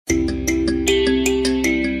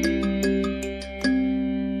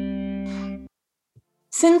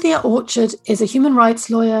Cynthia Orchard is a human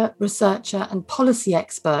rights lawyer, researcher, and policy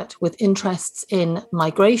expert with interests in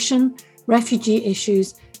migration, refugee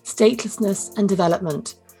issues, statelessness, and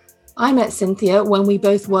development. I met Cynthia when we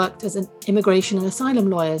both worked as immigration and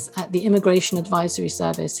asylum lawyers at the Immigration Advisory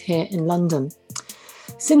Service here in London.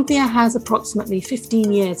 Cynthia has approximately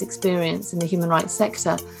 15 years' experience in the human rights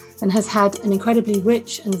sector and has had an incredibly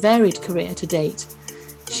rich and varied career to date.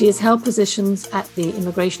 She has held positions at the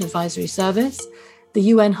Immigration Advisory Service, the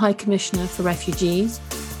UN High Commissioner for Refugees,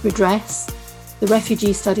 Redress, the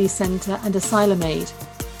Refugee Studies Centre and Asylum Aid.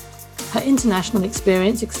 Her international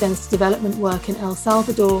experience extends to development work in El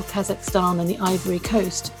Salvador, Kazakhstan and the Ivory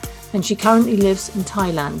Coast, and she currently lives in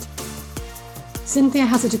Thailand. Cynthia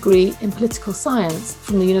has a degree in political science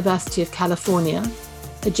from the University of California,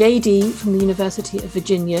 a JD from the University of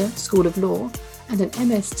Virginia School of Law, and an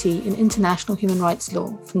MST in International Human Rights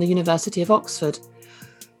Law from the University of Oxford.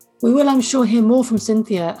 We will, I'm sure, hear more from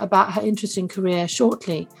Cynthia about her interesting career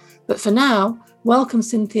shortly. But for now, welcome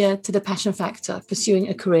Cynthia to The Passion Factor, pursuing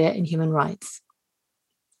a career in human rights.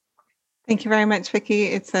 Thank you very much, Vicky.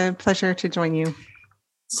 It's a pleasure to join you.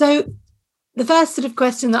 So the first sort of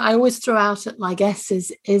question that I always throw out at my guests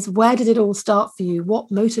is where did it all start for you?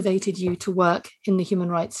 What motivated you to work in the human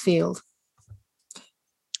rights field?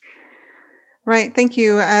 Right. Thank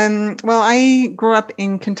you. Well, I grew up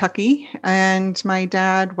in Kentucky, and my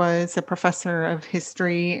dad was a professor of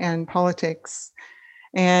history and politics.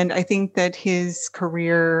 And I think that his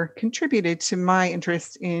career contributed to my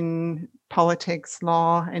interest in politics,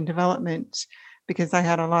 law, and development, because I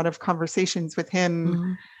had a lot of conversations with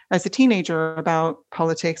him as a teenager about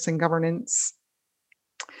politics and governance.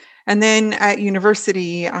 And then at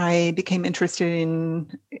university, I became interested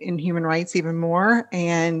in human rights even more.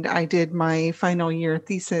 And I did my final year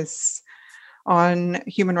thesis on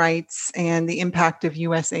human rights and the impact of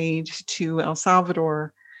US aid to El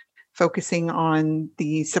Salvador, focusing on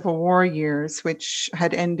the Civil War years, which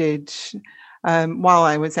had ended while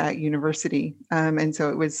I was at university. And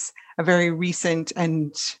so it was a very recent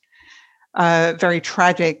and very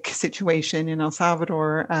tragic situation in El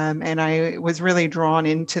Salvador. And I was really drawn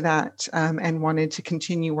into that and wanted to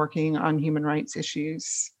continue working on human rights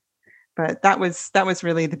issues. But that was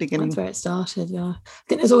really the beginning. That's where it started, yeah. I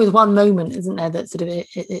think there's always one moment, isn't there, that sort of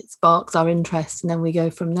it sparks our interest, and then we go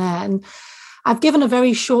from there. And I've given a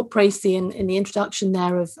very short précis in the introduction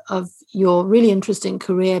there of your really interesting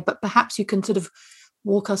career, but perhaps you can sort of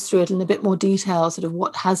walk us through it in a bit more detail, sort of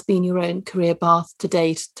what has been your own career path to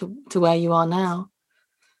date to where you are now.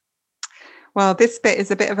 Well, this bit is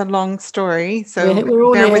a bit of a long story, so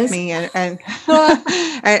bear with me and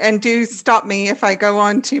and do stop me if I go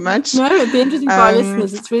on too much. No, it'd be interesting for our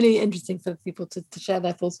listeners. It's really interesting for people to share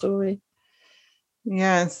their full story.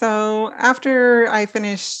 Yeah, so after I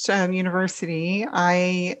finished university,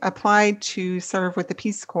 I applied to serve with the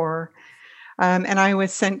Peace Corps. And I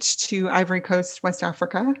was sent to Ivory Coast, West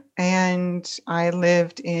Africa, and I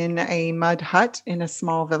lived in a mud hut in a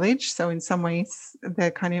small village. So in some ways,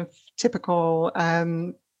 the kind of typical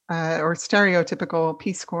or stereotypical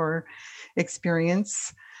Peace Corps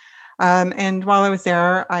experience. And while I was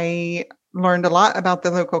there, I learned a lot about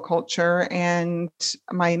the local culture, and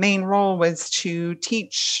my main role was to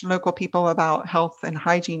teach local people about health and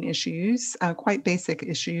hygiene issues, quite basic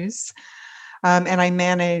issues. And I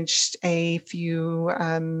managed a few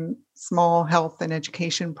small health and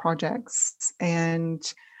education projects. And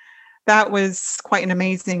that was quite an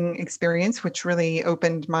amazing experience, which really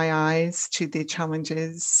opened my eyes to the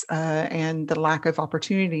challenges and the lack of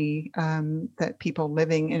opportunity that people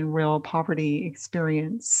living in real poverty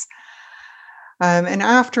experience. And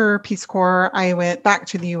after Peace Corps, I went back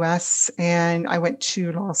to the US and I went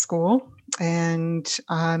to law school. And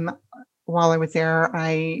while I was there,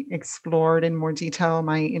 I explored in more detail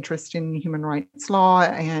my interest in human rights law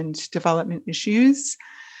and development issues.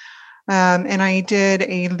 And I did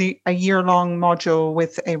a year-long module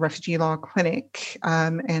with a refugee law clinic.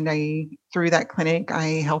 And through that clinic,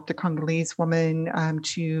 I helped a Congolese woman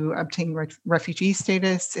to obtain refugee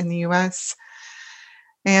status in the US.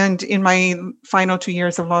 And in my final 2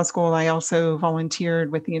 years of law school, I also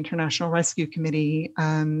volunteered with the International Rescue Committee,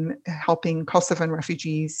 helping Kosovan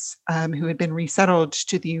refugees who had been resettled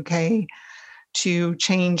to the UK to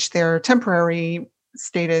change their temporary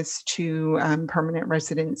status to permanent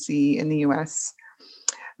residency in the US.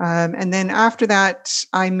 And then after that,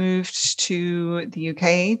 I moved to the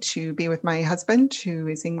UK to be with my husband, who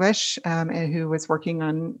is English, and who was working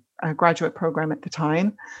on a graduate program at the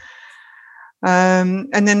time.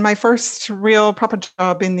 And then my first real proper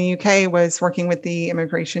job in the UK was working with the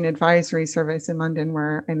Immigration Advisory Service in London,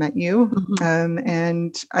 where I met you. Mm-hmm.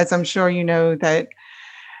 And as I'm sure you know, that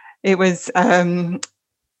It was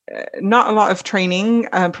not a lot of training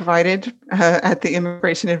provided at the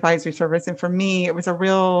Immigration Advisory Service. And for me, it was there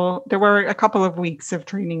were a couple of weeks of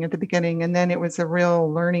training at the beginning, and then it was a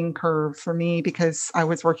real learning curve for me because I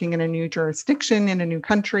was working in a new jurisdiction in a new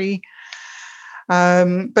country.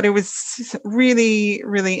 But it was really,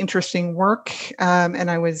 really interesting work.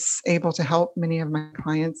 And I was able to help many of my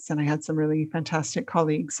clients, and I had some really fantastic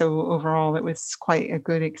colleagues. So overall, it was quite a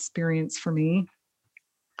good experience for me.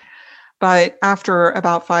 But after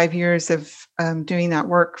about 5 years of doing that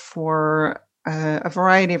work for a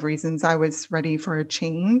variety of reasons, I was ready for a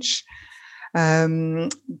change.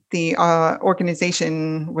 The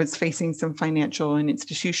organization was facing some financial and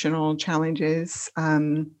institutional challenges.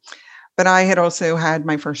 But I had also had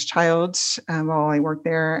my first child while I worked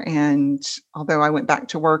there. And although I went back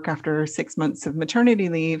to work after 6 months of maternity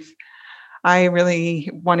leave, I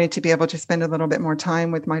really wanted to be able to spend a little bit more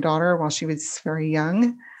time with my daughter while she was very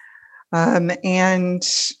young. And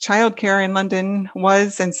childcare in London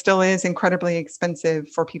was and still is incredibly expensive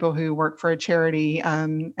for people who work for a charity.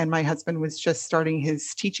 And my husband was just starting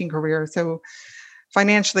his teaching career. So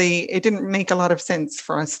financially, it didn't make a lot of sense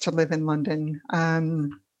for us to live in London.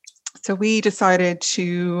 So we decided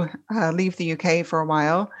to leave the UK for a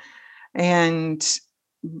while. And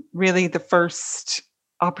really the first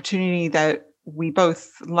opportunity that we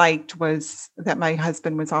both liked was that my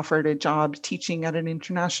husband was offered a job teaching at an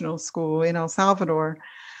international school in El Salvador.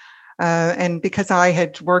 And because I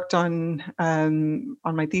had worked on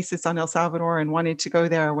my thesis on El Salvador and wanted to go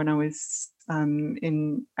there when I was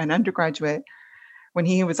in an undergraduate, when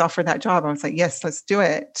he was offered that job, I was like, yes, let's do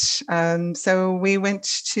it. So we went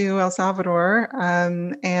to El Salvador,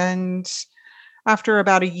 and after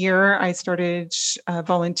about a year, I started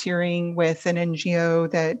volunteering with an NGO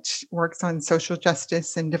that works on social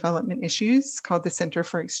justice and development issues called the Center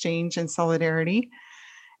for Exchange and Solidarity.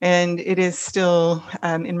 And it is still,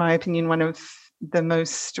 in my opinion, one of the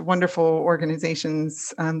most wonderful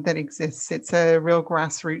organizations that exists. It's a real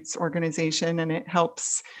grassroots organization, and it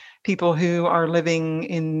helps people who are living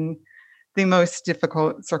in the most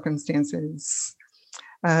difficult circumstances.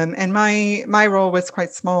 And my role was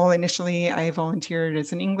quite small. Initially, I volunteered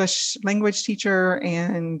as an English language teacher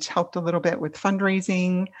and helped a little bit with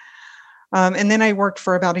fundraising. And then I worked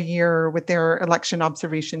for about a year with their election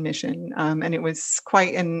observation mission. And it was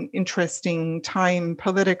quite an interesting time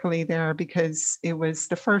politically there because it was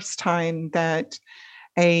the first time that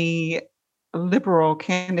a liberal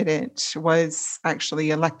candidate was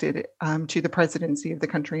actually elected to the presidency of the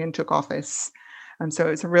country and took office. So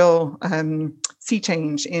it's a real sea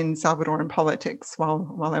change in Salvadoran politics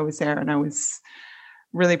while I was there. And I was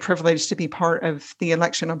really privileged to be part of the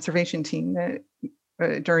election observation team that,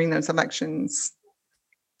 during those elections.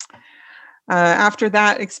 After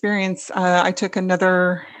that experience, I took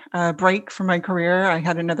another break from my career. I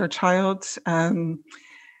had another child. And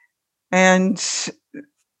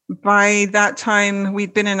by that time,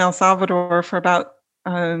 we'd been in El Salvador for about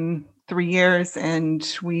 3 years, and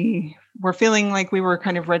we were feeling like we were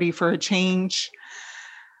kind of ready for a change.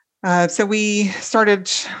 So we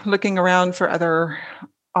started looking around for other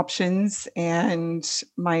options, and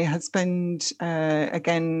my husband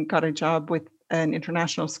again got a job with an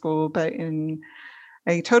international school, but in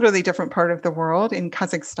a totally different part of the world, in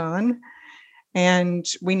Kazakhstan. And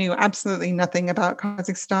we knew absolutely nothing about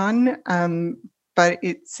Kazakhstan, but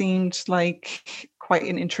it seemed like quite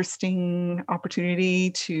an interesting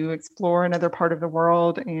opportunity to explore another part of the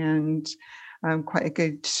world, and quite a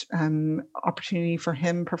good opportunity for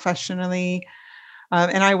him professionally.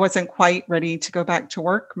 And I wasn't quite ready to go back to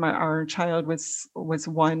work. Our child was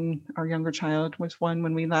one, our younger child was one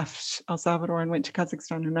when we left El Salvador and went to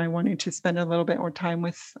Kazakhstan, and I wanted to spend a little bit more time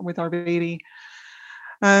with our baby.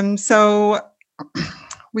 So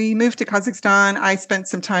we moved to Kazakhstan. I spent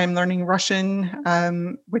some time learning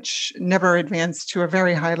Russian, which never advanced to a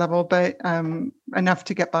very high level, but enough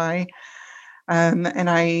to get by. And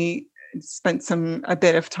I spent a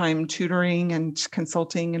bit of time tutoring and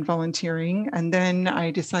consulting and volunteering. And then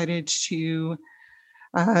I decided to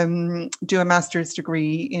do a master's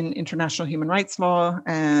degree in international human rights law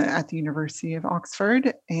at the University of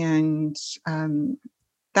Oxford. And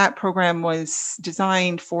that program was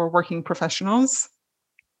designed for working professionals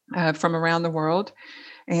from around the world,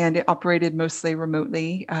 and it operated mostly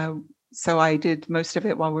remotely. So I did most of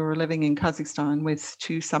it while we were living in Kazakhstan, with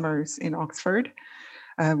 2 summers in Oxford,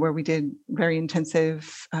 where we did very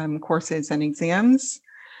intensive courses and exams.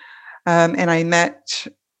 And I met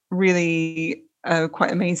really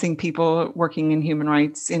quite amazing people working in human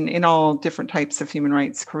rights in all different types of human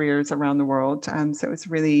rights careers around the world. So it was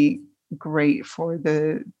really great for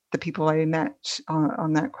the the people I met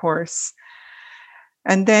on that course.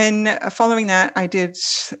 And then following that, I did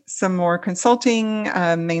some more consulting,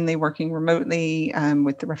 mainly working remotely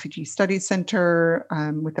with the Refugee Studies Center,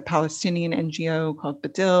 with the Palestinian NGO called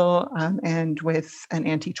Badil, and with an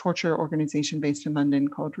anti-torture organization based in London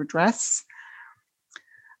called Redress.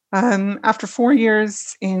 After 4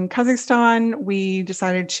 years in Kazakhstan, we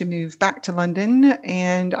decided to move back to London,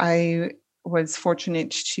 and I was fortunate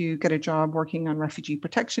to get a job working on refugee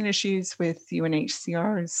protection issues with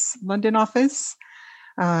UNHCR's London office.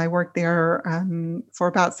 I worked there for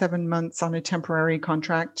about 7 months on a temporary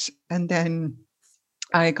contract, and then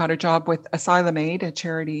I got a job with Asylum Aid, a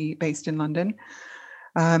charity based in London,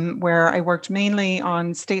 where I worked mainly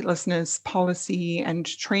on statelessness policy and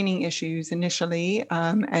training issues initially,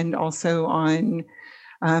 and also on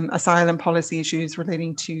asylum policy issues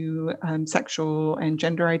relating to sexual and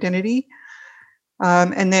gender identity.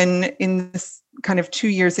 And then in this kind of 2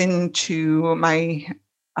 years into my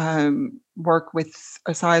work with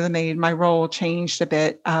Asylum Aid, my role changed a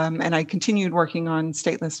bit, and I continued working on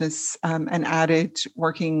statelessness and added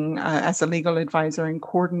working as a legal advisor and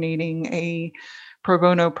coordinating a pro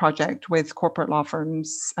bono project with corporate law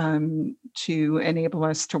firms to enable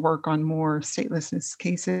us to work on more statelessness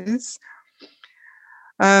cases.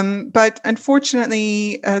 But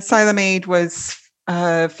unfortunately, Asylum Aid was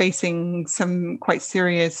facing some quite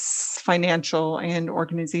serious financial and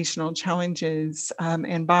organizational challenges.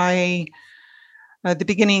 And by the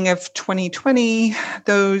beginning of 2020,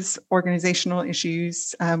 those organizational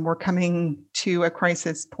issues were coming to a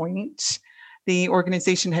crisis point. The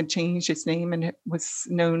organization had changed its name and was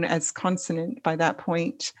known as Consonant by that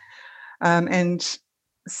point. And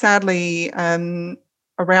sadly,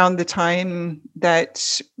 around the time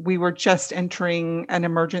that we were just entering an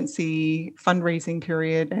emergency fundraising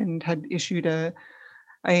period and had issued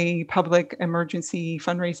a public emergency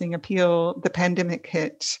fundraising appeal, the pandemic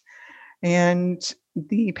hit. And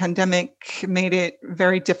the pandemic made it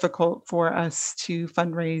very difficult for us to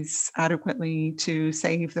fundraise adequately to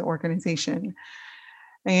save the organization.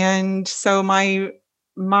 And so my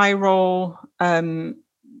role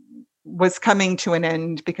was coming to an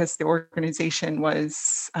end because the organization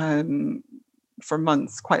was, for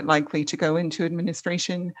months, quite likely to go into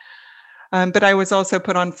administration. But I was also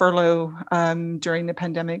put on furlough during the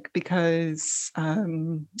pandemic because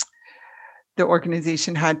the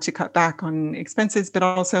organization had to cut back on expenses, but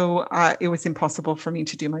also it was impossible for me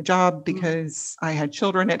to do my job because I had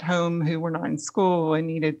children at home who were not in school and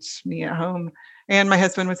needed me at home. And my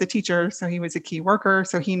husband was a teacher, so he was a key worker,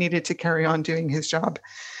 so he needed to carry on doing his job.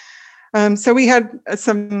 So we had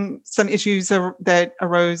some issues that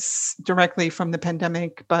arose directly from the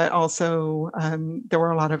pandemic, but also there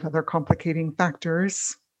were a lot of other complicating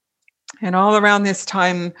factors. And all around this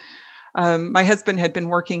time, my husband had been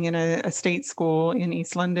working in a state school in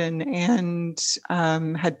East London and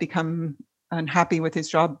had become unhappy with his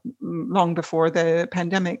job long before the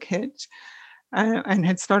pandemic hit, and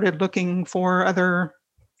had started looking for other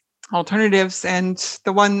alternatives. And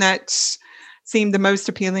the one that seemed the most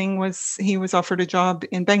appealing was he was offered a job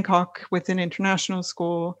in Bangkok with an international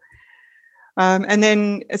school. And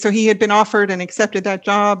then, so he had been offered and accepted that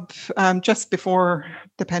job just before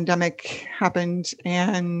the pandemic happened.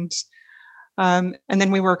 And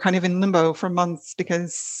then we were kind of in limbo for months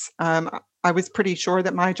because I was pretty sure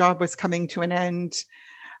that my job was coming to an end.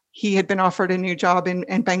 He had been offered a new job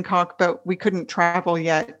in Bangkok, but we couldn't travel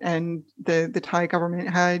yet. And the Thai government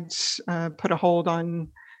had put a hold on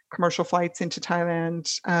commercial flights into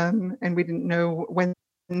Thailand, and we didn't know when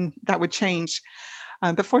that would change.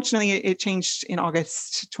 But fortunately, it changed in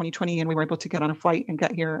August 2020, and we were able to get on a flight and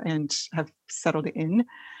get here and have settled in.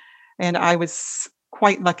 And I was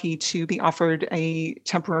quite lucky to be offered a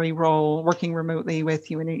temporary role working remotely with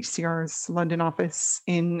UNHCR's London office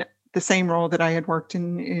in the same role that I had worked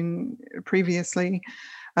in previously.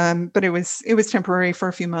 But it was temporary for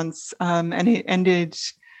a few months, and it ended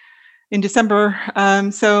in December.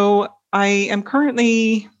 So I am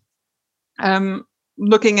currently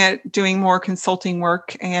looking at doing more consulting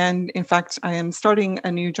work. And in fact, I am starting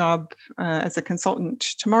a new job as a consultant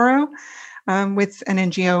tomorrow with an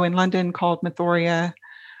NGO in London called Methoria,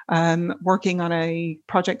 working on a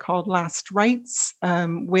project called Last Rights,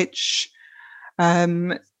 which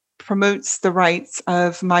promotes the rights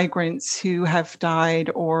of migrants who have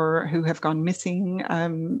died or who have gone missing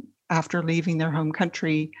after leaving their home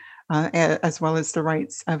country, as well as the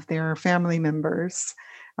rights of their family members.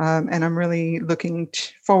 And I'm really looking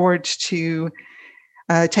forward to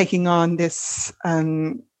taking on this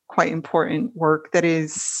quite important work that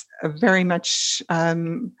is very much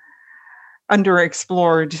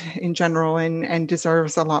underexplored in general and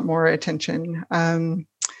deserves a lot more attention.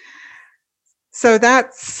 So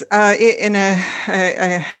that's it in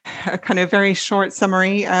a kind of very short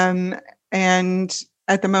summary. And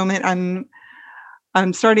at the moment,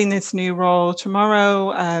 I'm starting this new role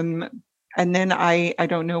tomorrow. And then I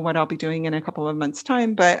don't know what I'll be doing in a couple of months'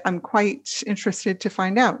 time, but I'm quite interested to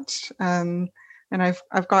find out. And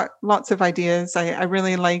I've got lots of ideas. I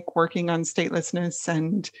really like working on statelessness,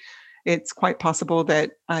 and it's quite possible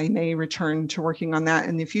that I may return to working on that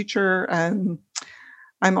in the future.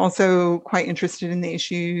 I'm also quite interested in the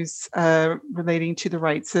issues relating to the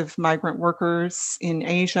rights of migrant workers in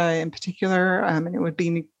Asia in particular. And it would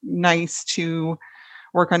be nice to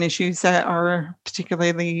work on issues that are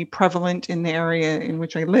particularly prevalent in the area in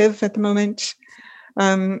which I live at the moment.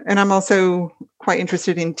 And I'm also quite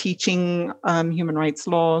interested in teaching human rights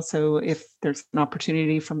law. So if there's an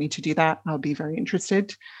opportunity for me to do that, I'll be very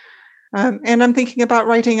interested. And I'm thinking about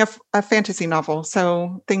writing a fantasy novel.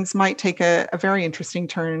 So things might take a very interesting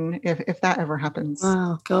turn if that ever happens.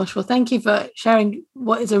 Oh, gosh. Well, thank you for sharing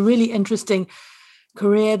what is a really interesting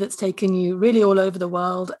career that's taken you really all over the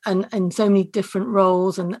world and so many different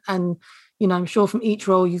roles. And I'm sure from each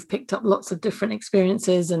role you've picked up lots of different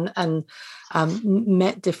experiences and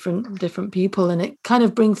met different people. And it kind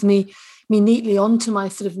of brings me neatly onto my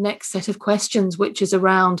sort of next set of questions, which is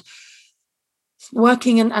around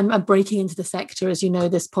working and breaking into the sector. As you know,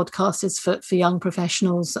 this podcast is for young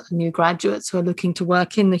professionals, new graduates who are looking to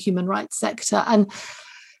work in the human rights sector. And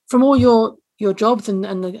from all your jobs and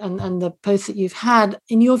the posts that you've had,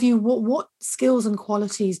 in your view, what skills and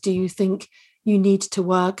qualities do you think you need to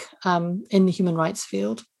work in the human rights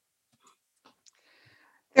field?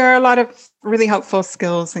 There are a lot of really helpful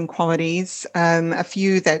skills and qualities. A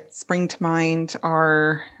few that spring to mind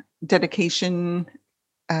are dedication,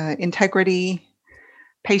 integrity,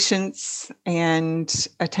 patience, and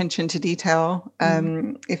attention to detail.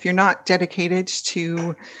 If you're not dedicated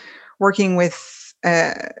to working with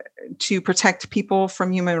to protect people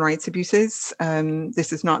from human rights abuses,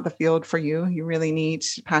 this is not the field for you. You really need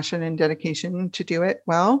passion and dedication to do it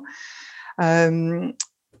well. And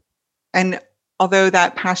although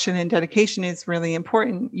that passion and dedication is really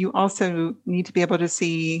important, you also need to be able to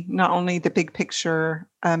see not only the big picture,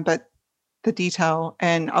 but the detail.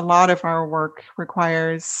 And a lot of our work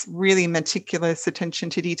requires really meticulous attention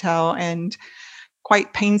to detail and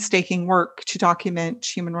quite painstaking work to document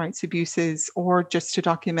human rights abuses, or just to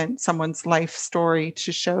document someone's life story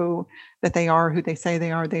to show that they are who they say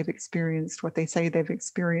they are, they've experienced what they say they've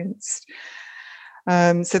experienced.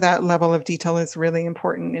 So that level of detail is really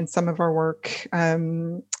important in some of our work.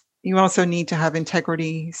 You also need to have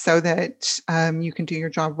integrity so that you can do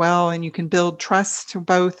your job well and you can build trust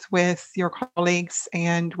both with your colleagues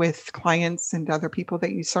and with clients and other people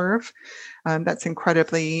that you serve. That's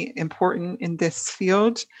incredibly important in this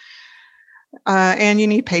field. And you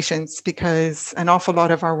need patience, because an awful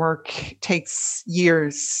lot of our work takes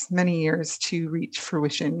years, many years to reach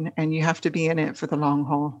fruition, and you have to be in it for the long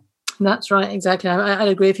haul. That's right, exactly. I'd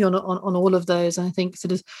agree with you on all of those. And I think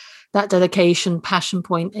sort of that dedication, passion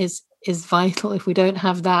point is vital. If we don't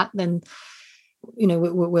have that, then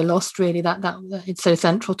we're lost. Really, that it's so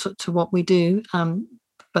central to what we do.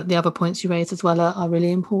 But the other points you raised as well are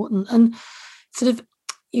really important. And sort of,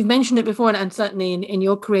 you've mentioned it before, and certainly in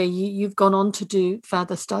your career, you've gone on to do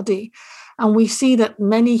further study. And we see that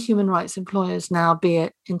many human rights employers now, be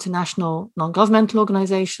it international non-governmental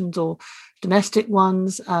organizations or domestic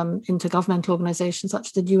ones, intergovernmental organizations such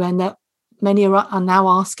as the UN, that many are now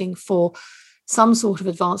asking for some sort of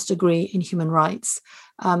advanced degree in human rights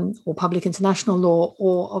or public international law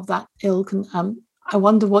or of that ilk. I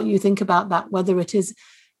wonder what you think about that, whether it is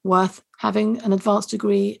worth having an advanced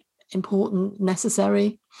degree, important,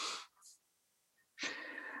 necessary.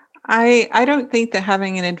 I don't think that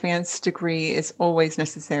having an advanced degree is always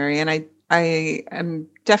necessary. And I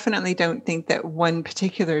definitely don't think that one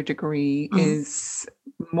particular degree is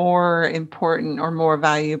more important or more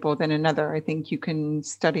valuable than another. I think you can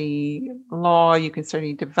study law, you can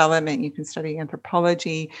study development, you can study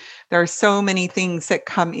anthropology. There are so many things that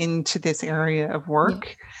come into this area of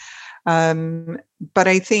work. Yeah. But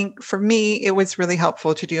I think for me, it was really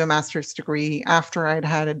helpful to do a master's degree after I'd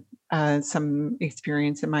had some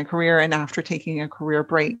experience in my career and after taking a career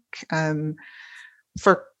break,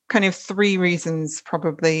 for kind of three reasons,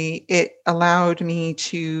 probably. It allowed me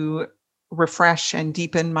to refresh and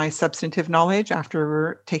deepen my substantive knowledge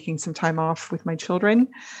after taking some time off with my children.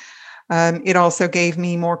 It also gave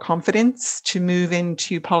me more confidence to move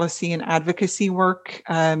into policy and advocacy work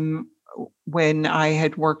when I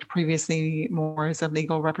had worked previously more as a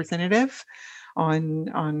legal representative.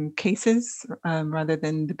 on cases rather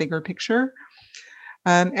than the bigger picture.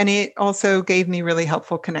 And it also gave me really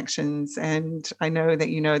helpful connections. And I know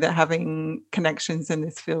that that having connections in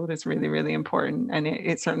this field is really, really important. And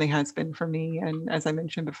it certainly has been for me. And as I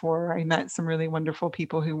mentioned before, I met some really wonderful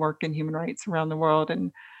people who work in human rights around the world.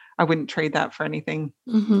 And I wouldn't trade that for anything.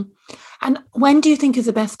 Mm-hmm. And when do you think is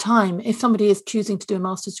the best time, if somebody is choosing to do a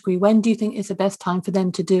master's degree, when do you think is the best time for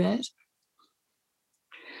them to do it?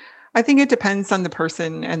 I think it depends on the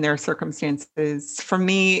person and their circumstances. For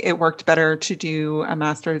me, it worked better to do a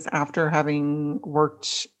master's after having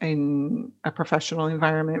worked in a professional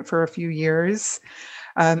environment for a few years.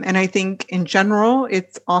 And I think in general,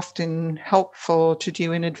 it's often helpful to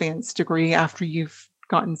do an advanced degree after you've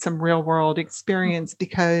gotten some real world experience,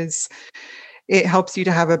 because it helps you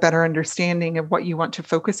to have a better understanding of what you want to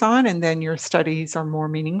focus on, and then your studies are more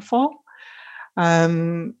meaningful.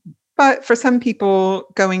 But for some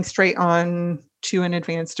people, going straight on to an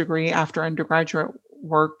advanced degree after undergraduate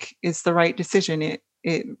work is the right decision.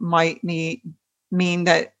 It might mean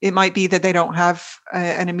that it might be that they don't have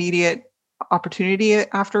an immediate opportunity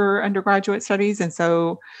after undergraduate studies, and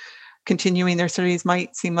so continuing their studies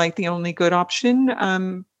might seem like the only good option.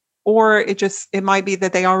 Or it might be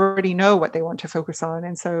that they already know what they want to focus on,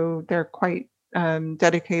 and so they're quite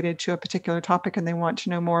dedicated to a particular topic, and they want to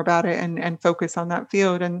know more about it and focus on that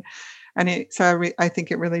field. I think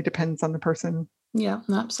it really depends on the person. Yeah,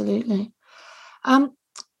 absolutely. And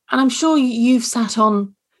I'm sure you've sat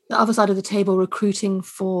on the other side of the table recruiting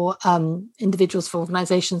for individuals, for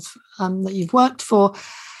organizations that you've worked for.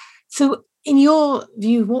 So in your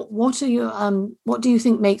view, what do you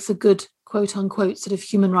think makes a good quote unquote sort of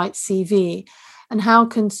human rights CV, and how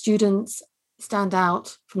can students stand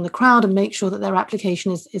out from the crowd and make sure that their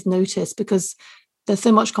application is noticed? Because there's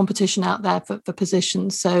so much competition out there for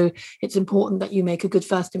positions. So it's important that you make a good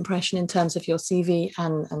first impression in terms of your CV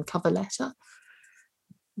and cover letter.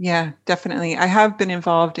 Yeah, definitely. I have been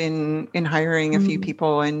involved in hiring a few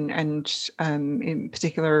people and in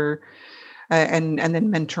particular, and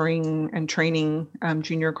then mentoring and training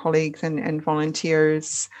junior colleagues and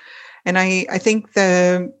volunteers. And I think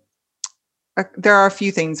there are a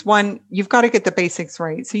few things. One, you've got to get the basics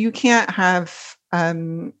right. So you can't have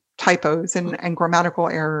typos and grammatical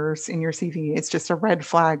errors in your CV. It's just a red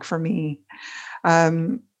flag for me.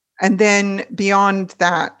 And then beyond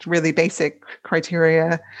that really basic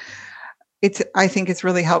criteria, I think it's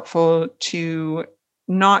really helpful to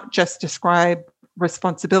not just describe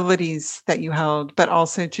responsibilities that you held, but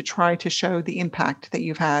also to try to show the impact that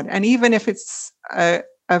you've had. And even if it's a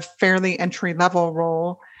fairly entry-level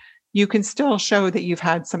role, you can still show that you've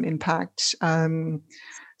had some impact.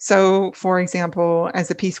 So, for example, as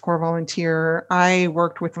a Peace Corps volunteer, I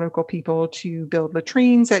worked with local people to build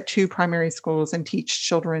latrines at 2 primary schools and teach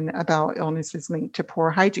children about illnesses linked to poor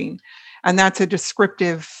hygiene. And that's a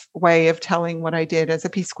descriptive way of telling what I did as a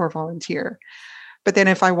Peace Corps volunteer. But then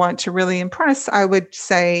if I want to really impress, I would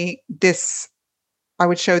say I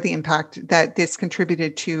would show the impact that this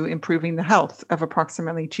contributed to improving the health of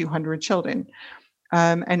approximately 200 children.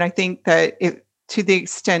 And I think that to the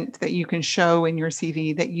extent that you can show in your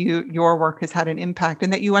CV that your work has had an impact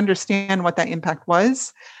and that you understand what that impact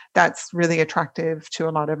was, that's really attractive to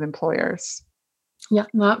a lot of employers. Yeah,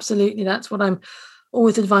 no, absolutely. That's what I'm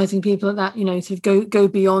always advising people, that, sort of go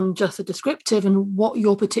beyond just the descriptive and what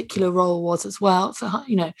your particular role was as well. So,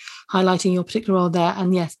 highlighting your particular role there,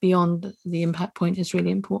 and yes, beyond the impact point is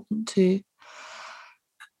really important too.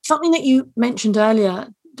 Something that you mentioned earlier,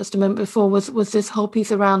 just a moment before, was this whole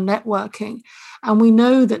piece around networking. And we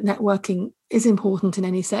know that networking is important in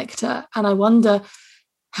any sector. And I wonder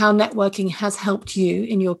how networking has helped you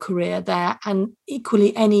in your career there, and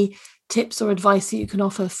equally any tips or advice that you can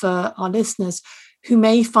offer for our listeners who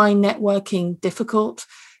may find networking difficult,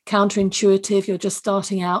 counterintuitive. You're just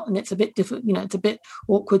starting out and it's a bit difficult, it's a bit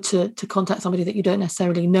awkward to contact somebody that you don't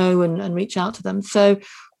necessarily know and reach out to them. So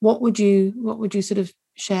what would you sort of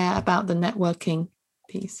share about the networking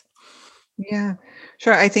piece? Yeah,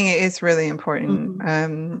 sure. I think it is really important.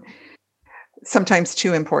 Mm-hmm. Sometimes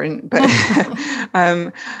too important, but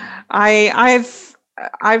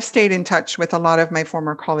I've stayed in touch with a lot of my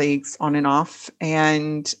former colleagues on and off,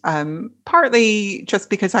 and partly just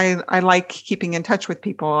because I like keeping in touch with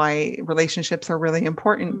people. Relationships are really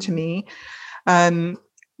important to me.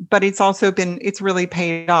 But it's really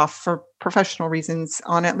paid off for professional reasons.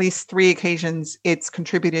 On at least 3 occasions, it's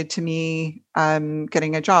contributed to me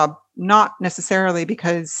getting a job, not necessarily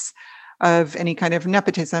because of any kind of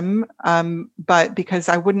nepotism, but because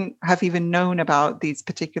I wouldn't have even known about these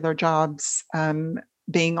particular jobs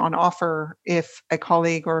being on offer if a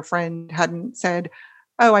colleague or a friend hadn't said,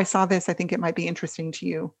 oh, I saw this. I think it might be interesting to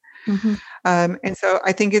you. Mm-hmm. And so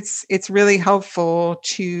I think it's really helpful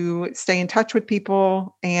to stay in touch with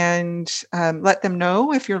people and let them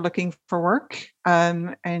know if you're looking for work,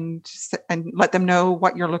 and let them know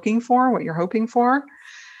what you're looking for, what you're hoping for.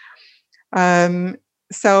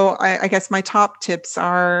 So I guess my top tips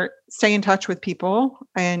are stay in touch with people,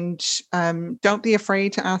 and don't be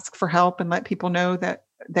afraid to ask for help and let people know that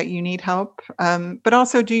you need help. But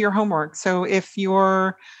also do your homework. So if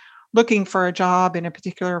you're looking for a job in a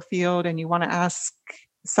particular field and you want to ask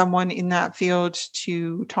someone in that field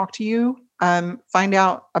to talk to you, find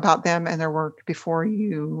out about them and their work before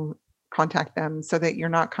you contact them, so that you're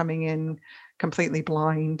not coming in completely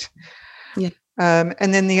blind. Yeah.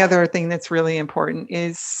 And then the other thing that's really important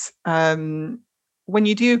is, when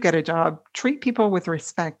you do get a job, treat people with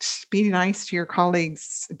respect, be nice to your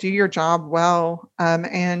colleagues, do your job well,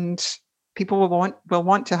 and people will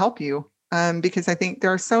want to help you. Because I think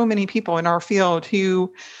there are so many people in our field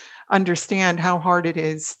who understand how hard it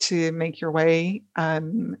is to make your way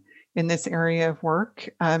in this area of work,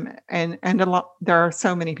 and there are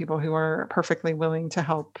so many people who are perfectly willing to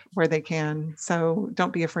help where they can. So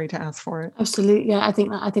don't be afraid to ask for it. Absolutely. Yeah, I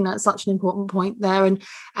think that's such an important point there. And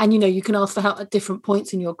you can ask for help at different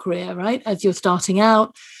points in your career, right? As you're starting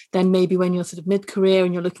out, then maybe when you're sort of mid-career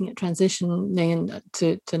and you're looking at transitioning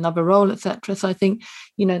to another role, etc. So I think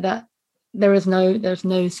that there's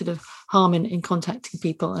no sort of harm in contacting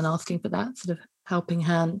people and asking for that sort of helping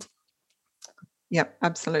hand. Yep,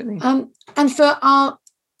 absolutely. And for our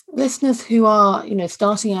listeners who are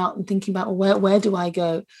starting out and thinking about, well, where do I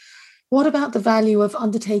go? What about the value of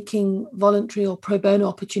undertaking voluntary or pro bono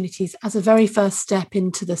opportunities as a very first step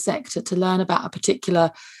into the sector to learn about a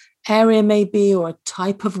particular area maybe, or a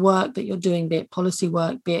type of work that you're doing, be it policy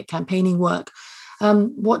work, be it campaigning work?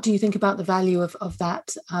 What do you think about the value of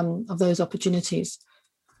that, of those opportunities?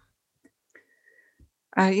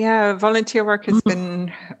 Yeah, volunteer work has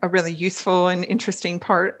been a really useful and interesting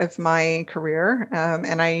part of my career.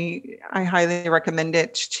 And I highly recommend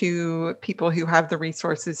it to people who have the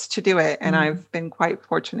resources to do it. And I've been quite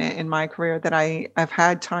fortunate in my career that I've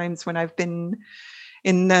had times when I've been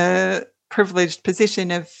in the privileged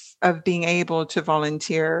position of being able to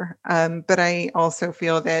volunteer. But I also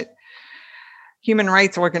feel that human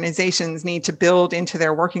rights organizations need to build into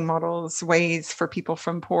their working models ways for people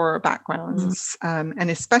from poor backgrounds, and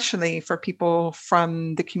especially for people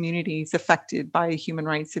from the communities affected by human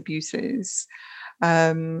rights abuses,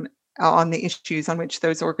 on the issues on which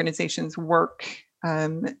those organizations work.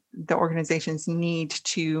 The organizations need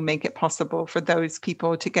to make it possible for those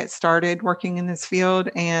people to get started working in this field,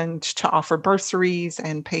 and to offer bursaries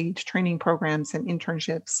and paid training programs and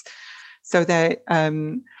internships, so that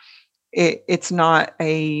it's not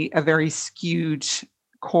a very skewed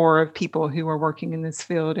core of people who are working in this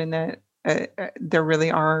field, and that there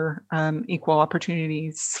really are equal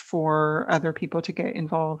opportunities for other people to get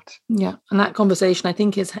involved. Yeah, and that conversation, I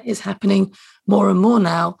think, is happening more and more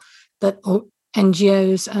now, that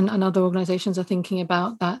NGOs and other organizations are thinking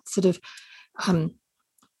about that sort of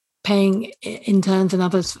paying interns and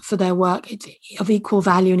others for their work. It's of equal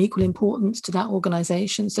value and equal importance to that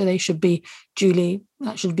organization, so they should be duly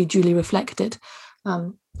reflected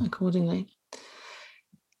accordingly.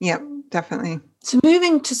 Yeah, definitely. So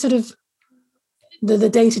moving to sort of the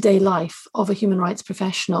day-to-day life of a human rights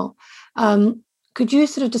professional, could you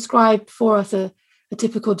sort of describe for us a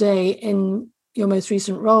typical day in your most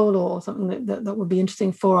recent role, or something that would be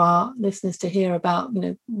interesting for our listeners to hear about,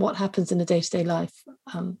 what happens in the day-to-day life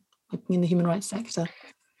in the human rights sector?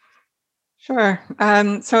 Sure.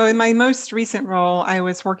 So in my most recent role, I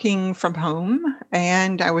was working from home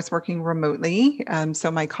and I was working remotely. So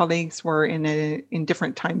my colleagues were in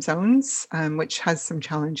different time zones, which has some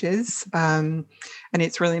challenges. And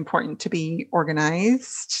it's really important to be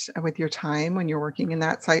organized with your time when you're working in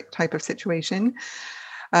that type of situation.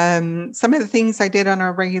 Some of the things I did on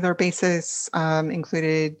a regular basis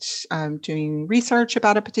included doing research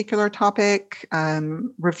about a particular topic,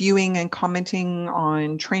 reviewing and commenting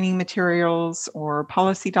on training materials or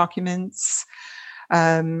policy documents,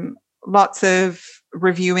 lots of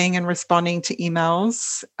reviewing and responding to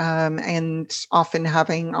emails, and often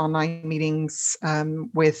having online meetings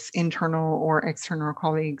with internal or external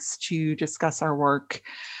colleagues to discuss our work.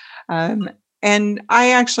 And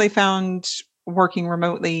I actually found working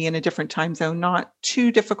remotely in a different time zone not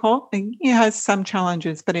too difficult. It has some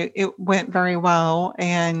challenges, but it went very well.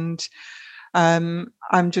 And I'm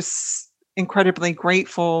just incredibly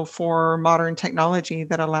grateful for modern technology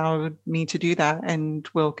that allowed me to do that, and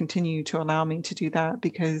will continue to allow me to do that,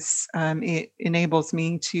 because it enables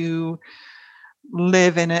me to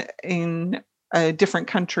live in a different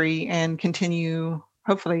country and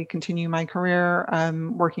hopefully continue my career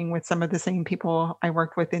working with some of the same people I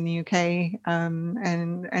worked with in the UK.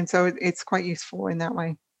 And so it's quite useful in that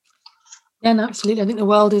way. Yeah, no, absolutely. I think the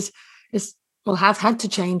world is has had to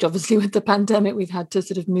change, obviously, with the pandemic. We've had to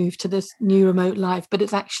sort of move to this new remote life, but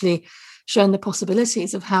it's actually shown the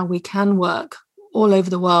possibilities of how we can work all over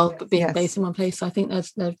the world, but being based in one place. So I think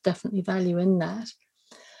there's definitely value in that.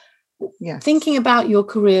 Yes. Thinking about your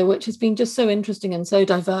career, which has been just so interesting and so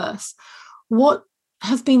diverse, what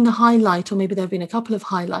has been the highlight, or maybe there have been a couple of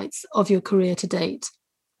highlights of your career to date?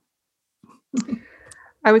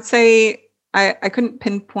 I would say I couldn't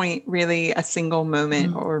pinpoint really a single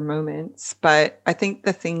moment or moments, but I think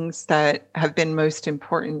the things that have been most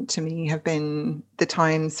important to me have been the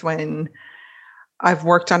times when I've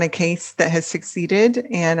worked on a case that has succeeded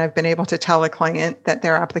and I've been able to tell a client that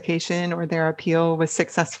their application or their appeal was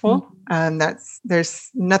successful. There's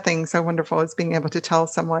nothing so wonderful as being able to tell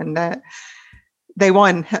someone that they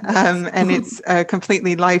won. And it's a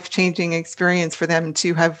completely life-changing experience for them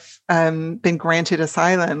to have been granted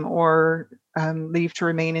asylum or leave to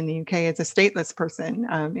remain in the UK as a stateless person.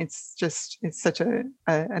 It's such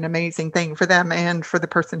an amazing thing for them and for the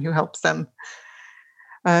person who helps them.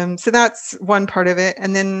 So that's one part of it.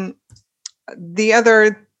 And then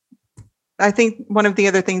I think one of the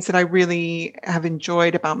other things that I really have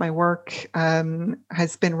enjoyed about my work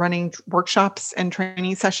has been running workshops and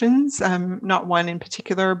training sessions. Not one in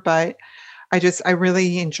particular, but I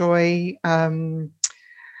really enjoy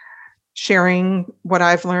sharing what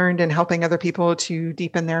I've learned and helping other people to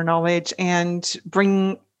deepen their knowledge and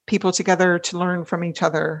bring people together to learn from each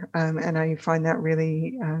other. And I find that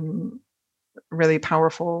really, really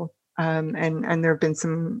powerful. And there have been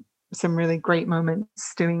some really great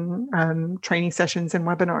moments doing training sessions and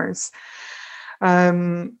webinars.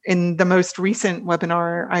 In the most recent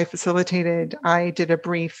webinar I facilitated, I did a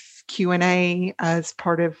brief Q&A as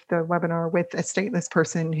part of the webinar with a stateless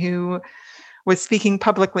person who was speaking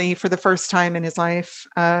publicly for the first time in his life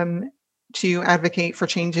to advocate for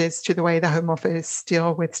changes to the way the Home Office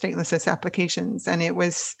deal with statelessness applications. And it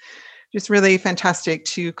was just really fantastic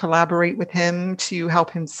to collaborate with him to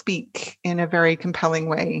help him speak in a very compelling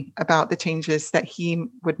way about the changes that he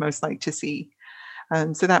would most like to see.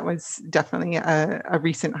 So that was definitely a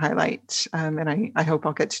recent highlight. And I hope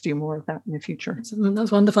I'll get to do more of that in the future.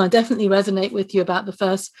 That's wonderful. I definitely resonate with you about the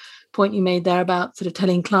first point you made there about sort of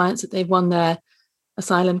telling clients that they've won their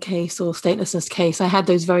asylum case or statelessness case. I had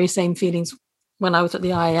those very same feelings when I was at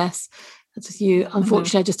the IAS. As you,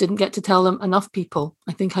 unfortunately, I just didn't get to tell them enough people.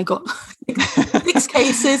 I think I got 6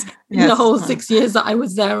 cases in the whole 6 years that I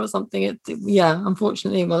was there or something.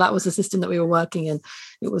 Unfortunately, well, that was the system that we were working in.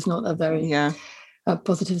 It was not a very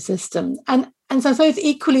positive system. And so I suppose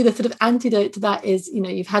equally the sort of antidote to that is,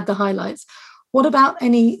 you've had the highlights. What about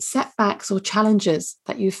any setbacks or challenges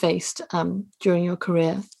that you faced during your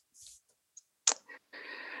career?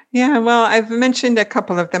 Yeah, well, I've mentioned a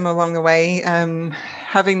couple of them along the way.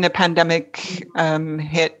 Having the pandemic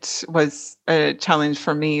hit was a challenge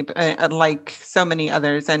for me, like so many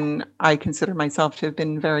others. And I consider myself to have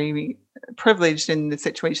been very privileged in the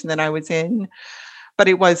situation that I was in. But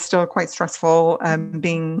it was still quite stressful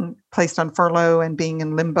being placed on furlough and being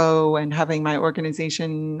in limbo and having my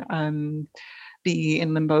organization be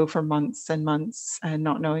in limbo for months and months and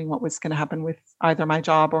not knowing what was going to happen with either my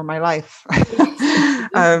job or my life.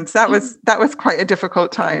 So that was quite a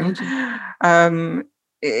difficult time. In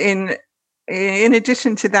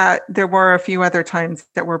addition to that, there were a few other times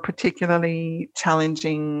that were particularly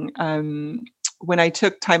challenging. When I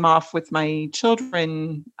took time off with my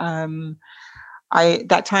children,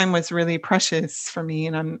 that time was really precious for me,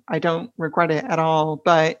 and I don't regret it at all.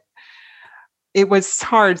 But it was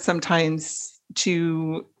hard sometimes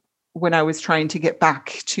when I was trying to get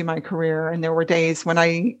back to my career. And there were days when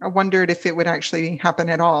I wondered if it would actually happen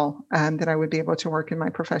at all, that I would be able to work in my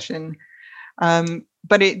profession.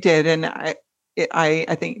 But it did. And I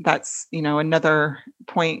think that's, another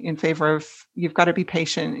point in favor of you've got to be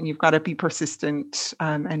patient and you've got to be persistent,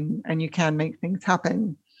 and you can make things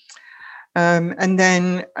happen. And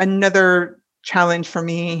then another challenge for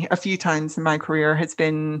me a few times in my career has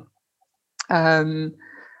been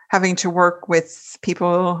having to work with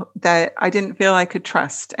people that I didn't feel I could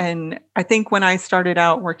trust. And I think when I started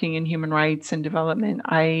out working in human rights and development,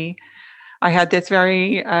 I had this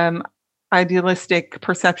very idealistic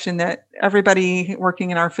perception that everybody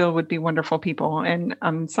working in our field would be wonderful people. And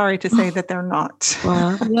I'm sorry to say that they're not.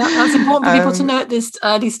 Wow. Yeah, that's important for people to know at this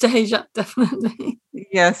early stage, definitely.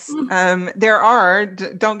 Yes, there are,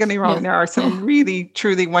 don't get me wrong, there are some really,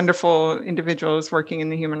 truly wonderful individuals working in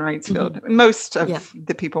the human rights field, most of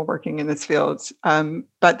the people working in this field.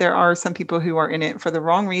 But there are some people who are in it for the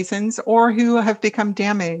wrong reasons or who have become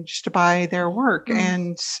damaged by their work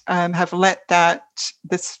and have let the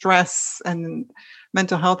stress and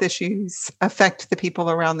mental health issues affect the people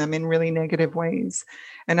around them in really negative ways.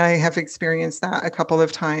 And I have experienced that a couple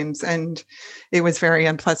of times, and it was very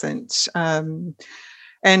unpleasant.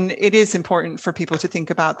 And it is important for people to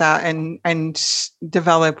think about that and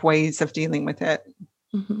develop ways of dealing with it.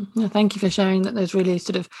 No, thank you for sharing that. Those really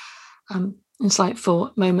sort of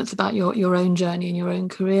insightful moments about your own journey and your own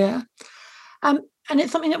career. And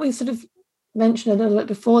it's something that we sort of mentioned a little bit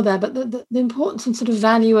before there, but the importance and sort of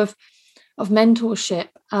value of mentorship,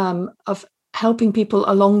 of helping people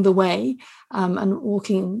along the way and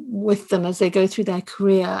walking with them as they go through their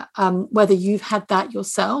career, whether you've had that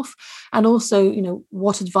yourself, and also,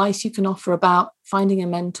 what advice you can offer about finding a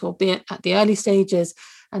mentor, be it at the early stages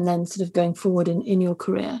and then sort of going forward in your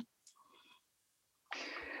career.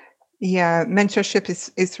 Yeah, mentorship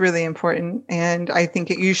is really important. And I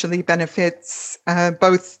think it usually benefits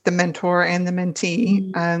both the mentor and the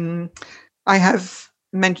mentee. I have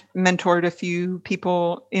mentored a few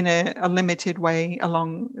people in a limited way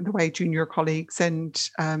along the way, junior colleagues and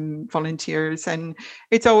volunteers. And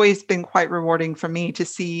it's always been quite rewarding for me to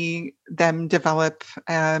see them develop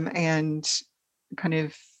and kind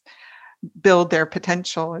of build their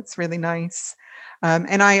potential. It's really nice.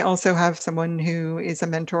 And I also have someone who is a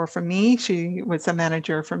mentor for me. She was a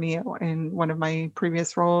manager for me in one of my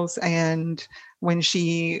previous roles. And when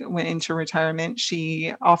she went into retirement,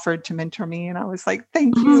 she offered to mentor me. And I was like,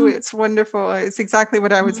 thank you. It's wonderful. It's exactly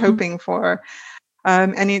what I was hoping for.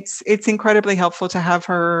 And it's incredibly helpful to have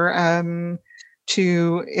her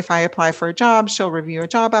if I apply for a job, she'll review a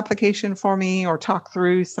job application for me or talk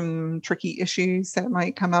through some tricky issues that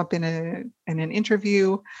might come up in an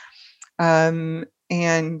interview.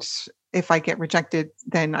 And if I get rejected,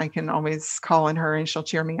 then I can always call on her and she'll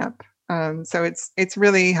cheer me up. So it's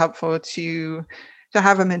really helpful to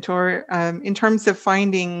have a mentor. In terms of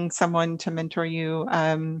finding someone to mentor you,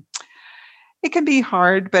 it can be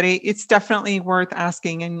hard, but it's definitely worth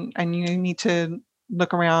asking. And you need to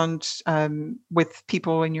look around with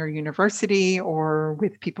people in your university or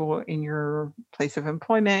with people in your place of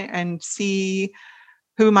employment and see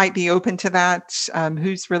who might be open to that,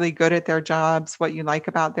 who's really good at their jobs, what you like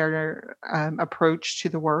about their approach to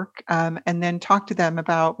the work, and then talk to them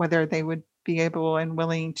about whether they would be able and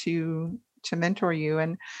willing to mentor you.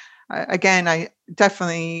 And again, I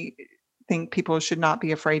definitely think people should not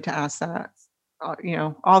be afraid to ask that.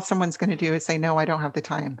 All someone's going to do is say, no, I don't have the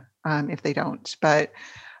time, if they don't. But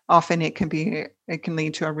often it can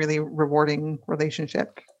lead to a really rewarding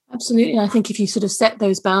relationship. Absolutely. I think if you sort of set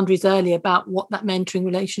those boundaries early about what that mentoring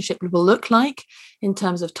relationship will look like in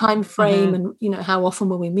terms of time frame and, how often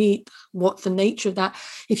will we meet, what's the nature of that,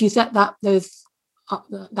 if you set that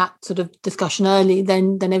sort of discussion early,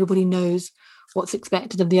 then everybody knows what's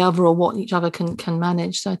expected of the other or what each other can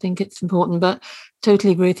manage. So I think it's important, but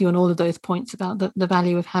totally agree with you on all of those points about the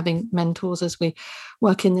value of having mentors as we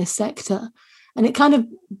work in this sector. And it kind of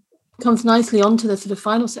comes nicely onto the sort of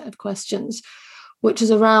final set of questions, which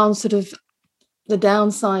is around sort of the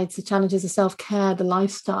downsides, the challenges of self-care, the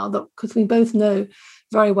lifestyle, because we both know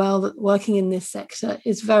very well that working in this sector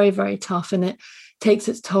is very, very tough and it takes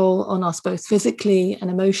its toll on us both physically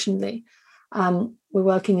and emotionally. We're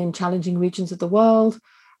working in challenging regions of the world,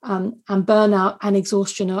 and burnout and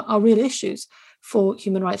exhaustion are real issues for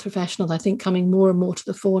human rights professionals, I think coming more and more to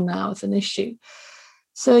the fore now as an issue.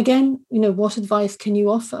 So again, what advice can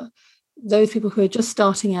you offer those people who are just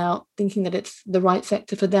starting out, thinking that it's the right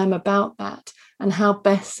sector for them about that, and how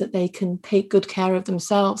best that they can take good care of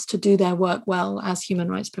themselves to do their work well as human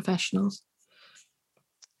rights professionals?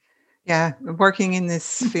 Yeah, working in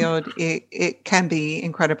this field, it can be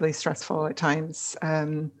incredibly stressful at times.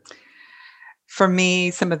 For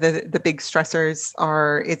me, some of the big stressors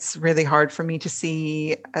are, it's really hard for me to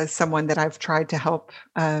see as someone that I've tried to help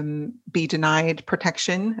be denied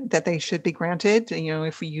protection that they should be granted.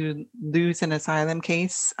 If you lose an asylum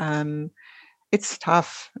case, it's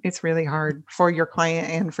tough. It's really hard for your client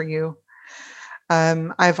and for you.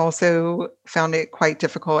 I've also found it quite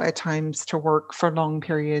difficult at times to work for long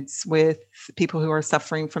periods with people who are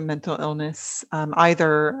suffering from mental illness,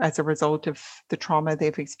 either as a result of the trauma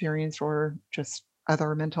they've experienced or just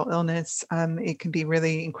other mental illness. It can be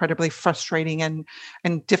really incredibly frustrating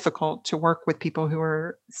and difficult to work with people who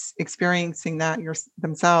are experiencing that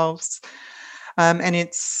themselves. And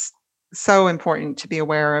it's so important to be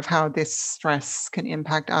aware of how this stress can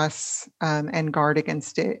impact us, and guard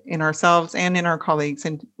against it in ourselves and in our colleagues.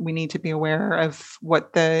 And we need to be aware of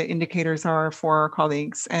what the indicators are for our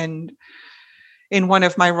colleagues. And in one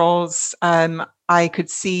of my roles, I could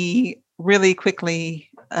see really quickly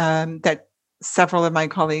that several of my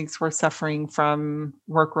colleagues were suffering from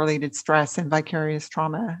work-related stress and vicarious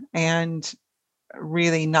trauma, and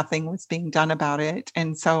really nothing was being done about it.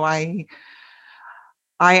 And so I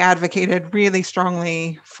advocated really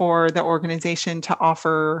strongly for the organization to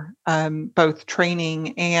offer both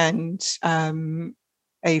training and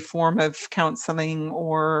a form of counseling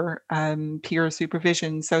or peer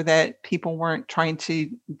supervision, so that people weren't trying to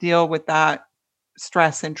deal with that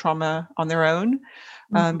stress and trauma on their own,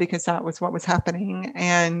 because that was what was happening.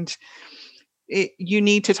 And you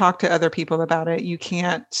need to talk to other people about it. You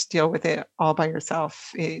can't deal with it all by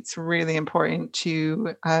yourself. It's really important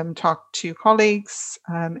to talk to colleagues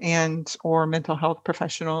and or mental health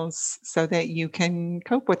professionals so that you can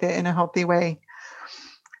cope with it in a healthy way.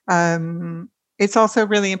 It's also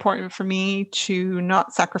really important for me to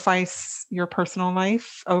not sacrifice your personal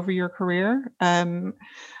life over your career.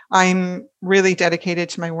 I'm really dedicated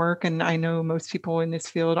to my work, and I know most people in this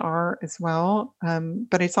field are as well.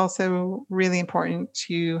 But it's also really important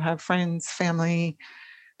to have friends, family,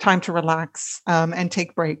 time to relax, and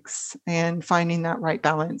take breaks. And finding that right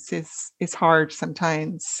balance is hard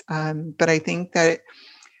sometimes. But I think that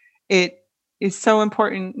it is so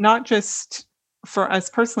important, not just for us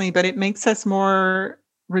personally, but it makes us more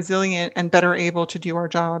resilient and better able to do our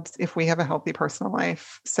jobs if we have a healthy personal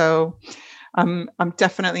life. So I'm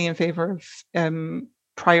definitely in favor of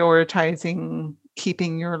prioritizing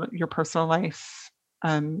keeping your personal life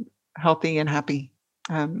healthy and happy,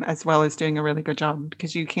 as well as doing a really good job,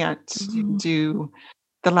 because you can't do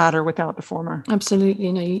the latter without the former.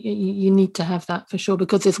 Absolutely. You need to have that for sure,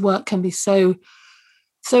 because this work can be so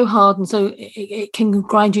hard, and so it can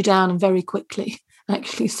grind you down and very quickly,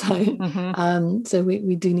 actually. So so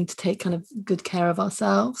we do need to take kind of good care of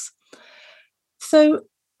ourselves. So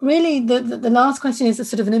really the last question is a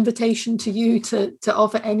sort of an invitation to you to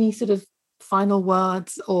offer any sort of final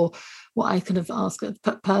words, or what I kind of ask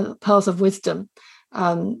pearls of wisdom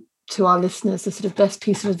to our listeners, the sort of best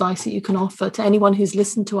piece of advice that you can offer to anyone who's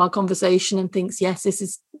listened to our conversation and thinks, yes, this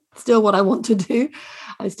is still what I want to do.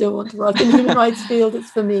 I still want to work in the human rights field.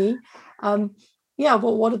 It's for me.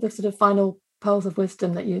 What are the sort of final pearls of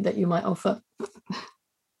wisdom that you might offer?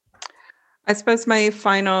 I suppose my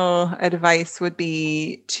final advice would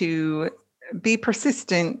be to be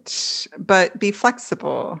persistent, but be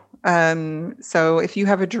flexible. So if you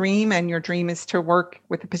have a dream and your dream is to work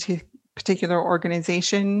with a particular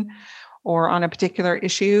organization or on a particular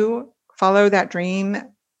issue, follow that dream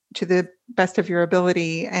to the best of your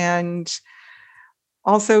ability, and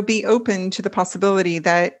also be open to the possibility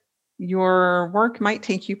that your work might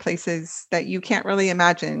take you places that you can't really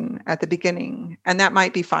imagine at the beginning, and that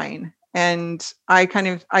might be fine. And I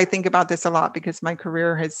think about this a lot, because my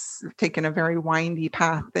career has taken a very windy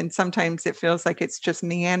path, and sometimes it feels like it's just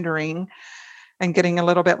meandering and getting a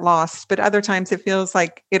little bit lost, but other times it feels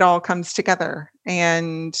like it all comes together.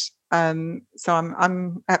 And so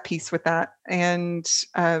I'm at peace with that, and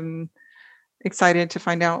excited to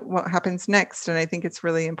find out what happens next. And I think it's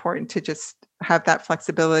really important to just have that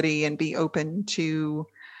flexibility and be open to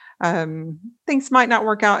things might not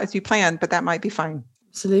work out as you planned, but that might be fine.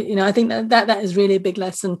 Absolutely. I think that is really a big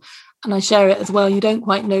lesson, and I share it as well. You don't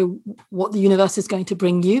quite know what the universe is going to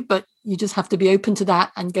bring you, but you just have to be open to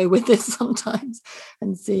that and go with it sometimes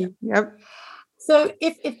and see. Yep. So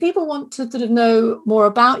if people want to sort of know more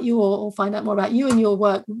about you, or find out more about you and your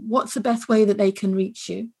work, what's the best way that they can reach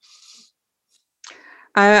you?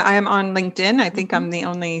 I am on LinkedIn. I think I'm the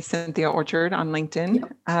only Cynthia Orchard on LinkedIn.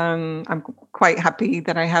 Yep. I'm quite happy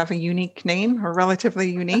that I have a unique name, or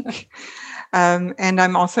relatively unique. And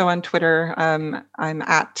I'm also on Twitter. I'm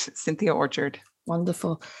at Cynthia Orchard.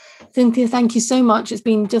 Wonderful. Cynthia, thank you so much. It's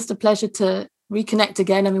been just a pleasure to reconnect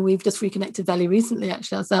again. I mean, we've just reconnected fairly recently,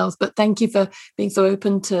 actually, ourselves, but thank you for being so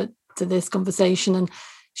open to this conversation and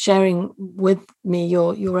sharing with me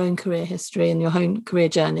your own career history and your own career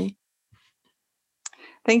journey.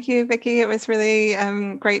 Thank you, Vicky. It was really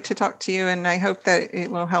great to talk to you, and I hope that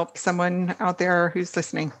it will help someone out there who's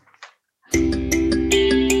listening.